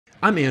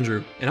I'm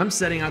Andrew, and I'm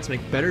setting out to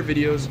make better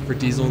videos for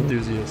diesel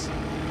enthusiasts.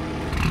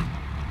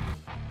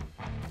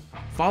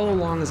 Follow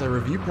along as I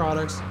review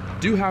products,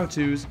 do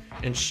how-tos,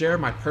 and share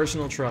my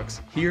personal trucks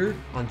here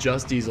on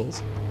Just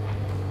Diesels.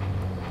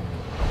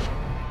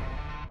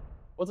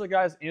 What's up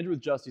guys, Andrew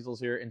with Just Diesels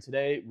here, and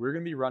today we're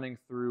going to be running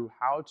through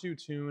how to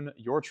tune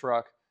your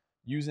truck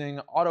using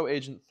Auto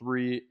Agent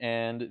 3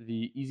 and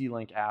the EZ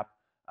Lynk app.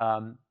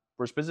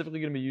 We're specifically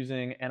going to be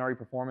using NRE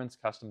Performance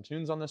custom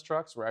tunes on this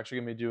truck, so we're actually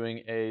going to be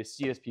doing a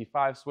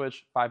CSP5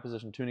 switch,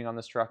 5-position tuning on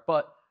this truck,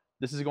 but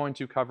this is going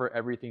to cover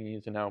everything you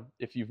need to know.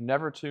 If you've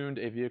never tuned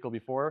a vehicle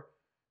before,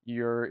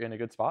 you're in a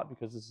good spot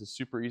because this is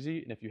super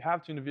easy, and if you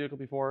have tuned a vehicle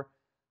before,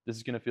 this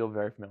is going to feel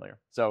very familiar.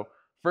 So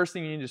first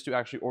thing you need is to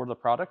actually order the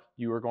product.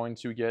 You are going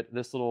to get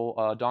this little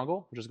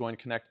dongle, which is going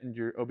to connect into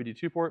your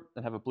OBD2 port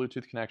and have a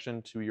Bluetooth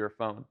connection to your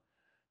phone.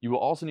 You will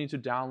also need to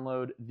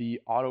download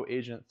the Auto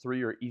Agent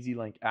 3 or EZ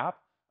Lynk app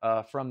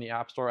from the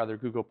App Store, either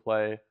Google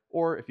Play,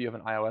 or if you have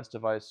an iOS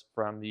device,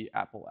 from the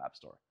Apple App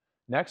Store.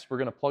 Next, we're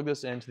going to plug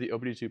this into the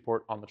OBD2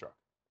 port on the truck.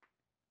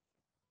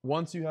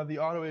 Once you have the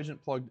Auto Agent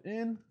plugged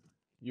in,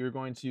 you're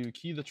going to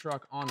key the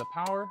truck onto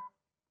power.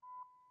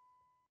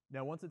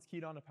 Now, once it's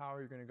keyed onto power,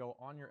 you're going to go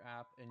on your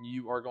app and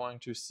you are going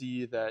to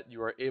see that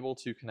you are able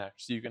to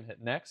connect. So you can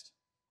hit next.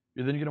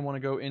 You're then going to want to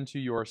go into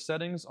your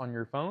settings on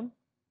your phone,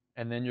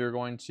 and then you're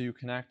going to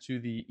connect to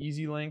the EZ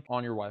Lynk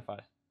on your Wi-Fi.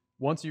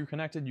 Once you're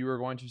connected, you are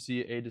going to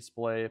see a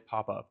display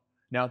pop up.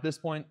 Now at this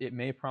point, it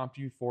may prompt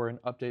you for an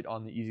update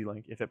on the EZ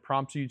Lynk. If it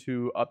prompts you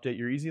to update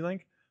your EZ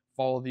Lynk,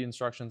 follow the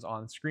instructions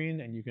on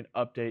screen and you can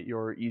update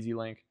your EZ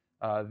Lynk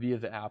via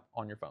the app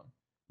on your phone.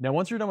 Now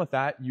once you're done with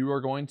that, you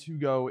are going to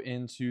go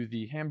into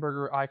the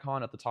hamburger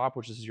icon at the top,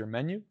 which is your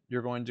menu.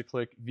 You're going to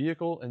click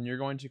Vehicle and you're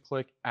going to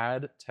click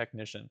Add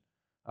Technician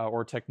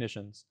or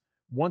Technicians.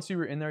 Once you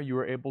were in there, you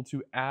were able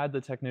to add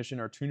the technician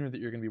or tuner that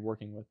you're going to be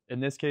working with.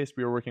 In this case,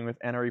 we are working with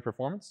NRE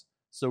Performance.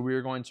 So we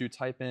are going to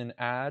type in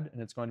add,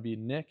 and it's going to be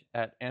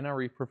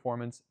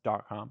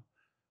nick@nreperformance.com.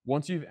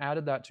 Once you've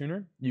added that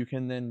tuner, you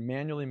can then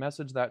manually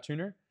message that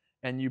tuner,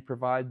 and you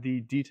provide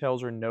the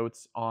details or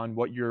notes on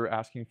what you're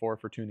asking for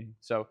tuning.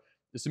 So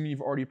assuming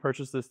you've already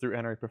purchased this through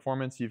NRE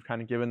Performance, you've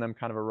kind of given them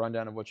kind of a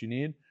rundown of what you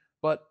need.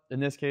 But in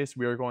this case,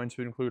 we are going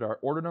to include our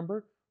order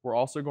number. We're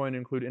also going to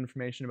include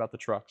information about the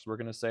truck. So we're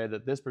going to say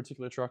that this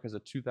particular truck is a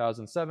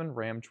 2007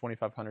 Ram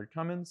 2500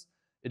 Cummins.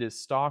 It is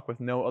stock with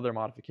no other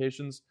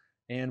modifications,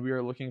 and we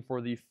are looking for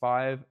the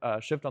 5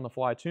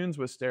 shift-on-the-fly tunes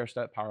with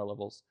stair-step power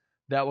levels.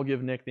 That will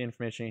give Nick the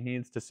information he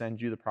needs to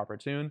send you the proper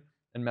tune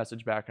and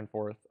message back and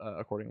forth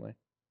accordingly.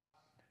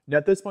 Now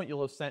at this point, you'll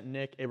have sent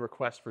Nick a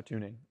request for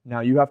tuning. Now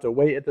you have to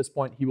wait at this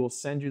point. He will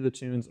send you the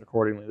tunes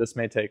accordingly. This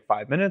may take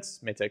 5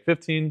 minutes, may take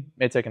 15,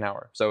 may take an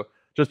hour. So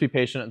just be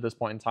patient at this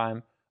point in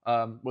time.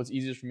 What's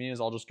easiest for me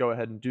is I'll just go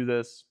ahead and do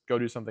this, go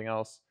do something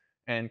else,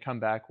 and come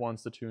back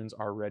once the tunes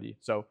are ready.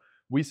 So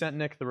we sent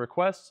Nick the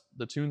request,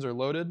 the tunes are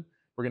loaded,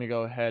 we're going to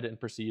go ahead and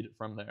proceed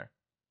from there.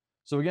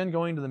 So again,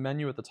 going to the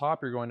menu at the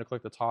top, you're going to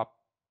click the top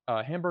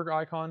hamburger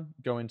icon,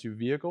 go into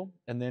Vehicle,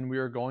 and then we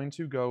are going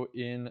to go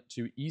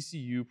into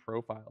ECU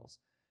Profiles.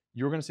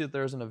 You're going to see that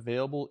there's an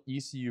available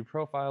ECU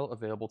profile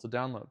available to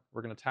download.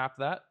 We're going to tap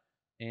that,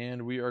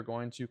 and we are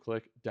going to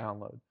click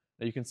Download.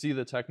 Now you can see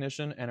the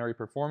technician, NRE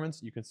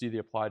Performance, you can see the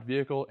applied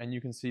vehicle, and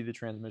you can see the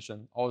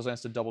transmission. Always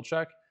nice to double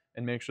check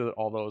and make sure that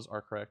all those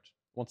are correct.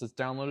 Once it's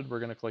downloaded, we're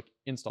going to click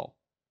Install.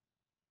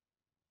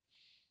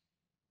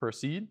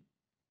 Proceed.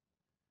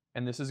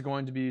 And this is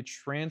going to be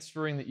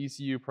transferring the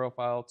ECU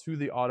profile to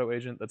the Auto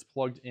Agent that's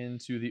plugged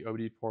into the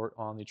OBD port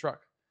on the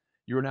truck.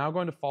 You are now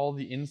going to follow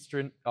the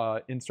instructions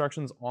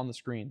on the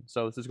screen.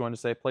 So this is going to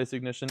say place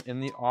ignition in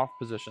the off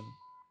position.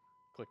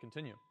 Click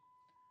Continue.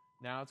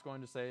 Now it's going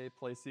to say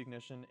place the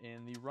ignition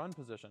in the run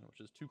position, which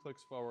is 2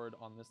 clicks forward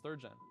on this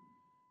 3rd gen.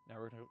 Now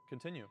we're going to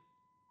continue.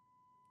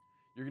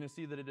 You're going to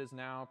see that it is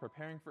now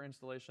preparing for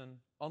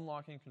installation,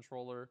 unlocking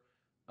controller,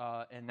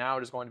 and now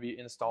it is going to be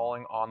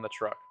installing on the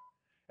truck.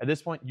 At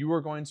this point, you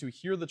are going to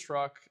hear the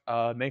truck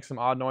make some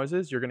odd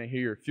noises. You're going to hear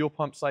your fuel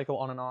pump cycle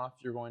on and off.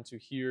 You're going to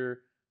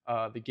hear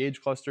the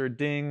gauge cluster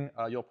ding.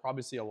 You'll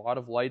probably see a lot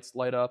of lights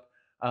light up.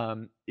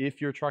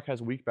 If your truck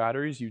has weak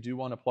batteries, you do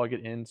want to plug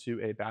it into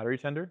a battery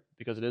tender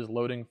because it is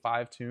loading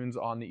 5 tunes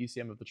on the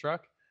ECM of the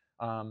truck.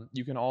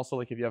 You can also,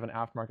 like if you have an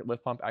aftermarket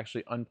lift pump,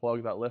 actually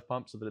unplug that lift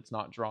pump so that it's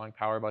not drawing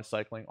power by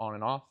cycling on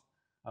and off.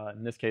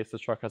 In this case,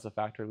 this truck has a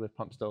factory lift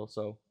pump still,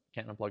 so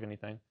can't unplug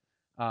anything.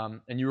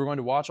 And you are going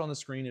to watch on the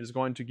screen. It is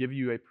going to give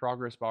you a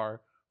progress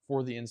bar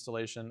for the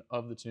installation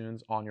of the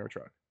tunes on your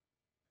truck.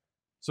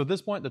 So at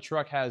this point, the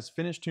truck has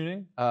finished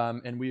tuning,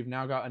 and we've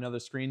now got another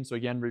screen. So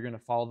again, we're going to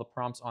follow the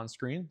prompts on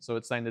screen. So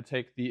it's saying to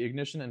take the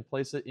ignition and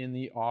place it in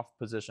the off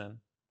position.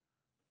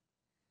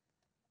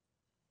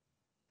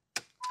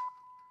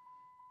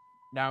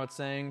 Now it's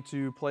saying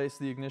to place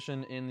the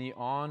ignition in the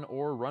on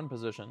or run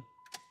position.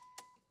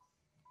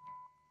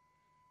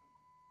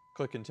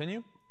 Click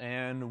Continue,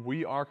 and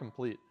we are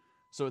complete.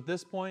 So at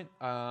this point,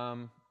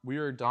 we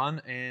are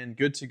done and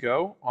good to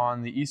go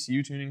on the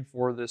ECU tuning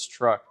for this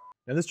truck.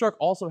 Now this truck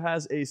also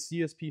has a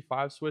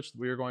CSP5 switch that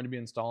we are going to be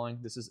installing.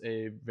 This is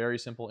a very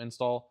simple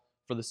install.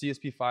 For the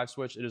CSP5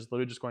 switch, it is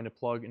literally just going to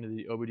plug into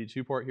the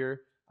OBD2 port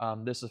here.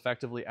 This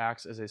effectively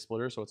acts as a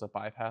splitter, so it's a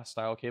bypass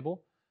style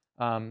cable.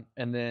 And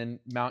then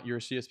mount your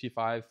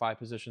CSP5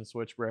 5-position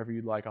switch wherever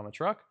you'd like on the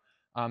truck.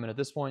 And at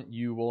this point,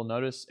 you will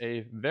notice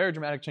a very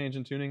dramatic change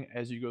in tuning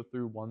as you go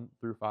through 1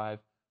 through 5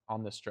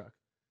 on this truck.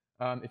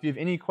 If you have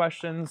any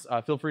questions,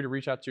 feel free to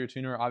reach out to your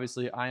tuner.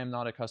 Obviously, I am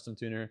not a custom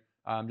tuner.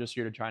 I'm just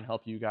here to try and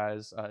help you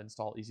guys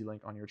install EZ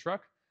Lynk on your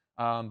truck.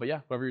 But yeah,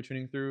 whoever you're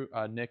tuning through,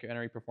 Nick at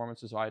NRE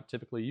Performance is who I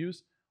typically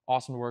use.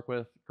 Awesome to work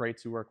with, great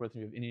to work with. If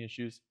you have any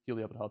issues, he'll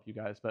be able to help you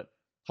guys. But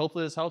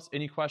hopefully this helps.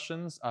 Any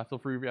questions, feel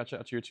free to reach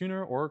out to your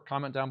tuner or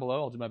comment down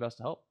below. I'll do my best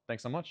to help.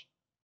 Thanks so much.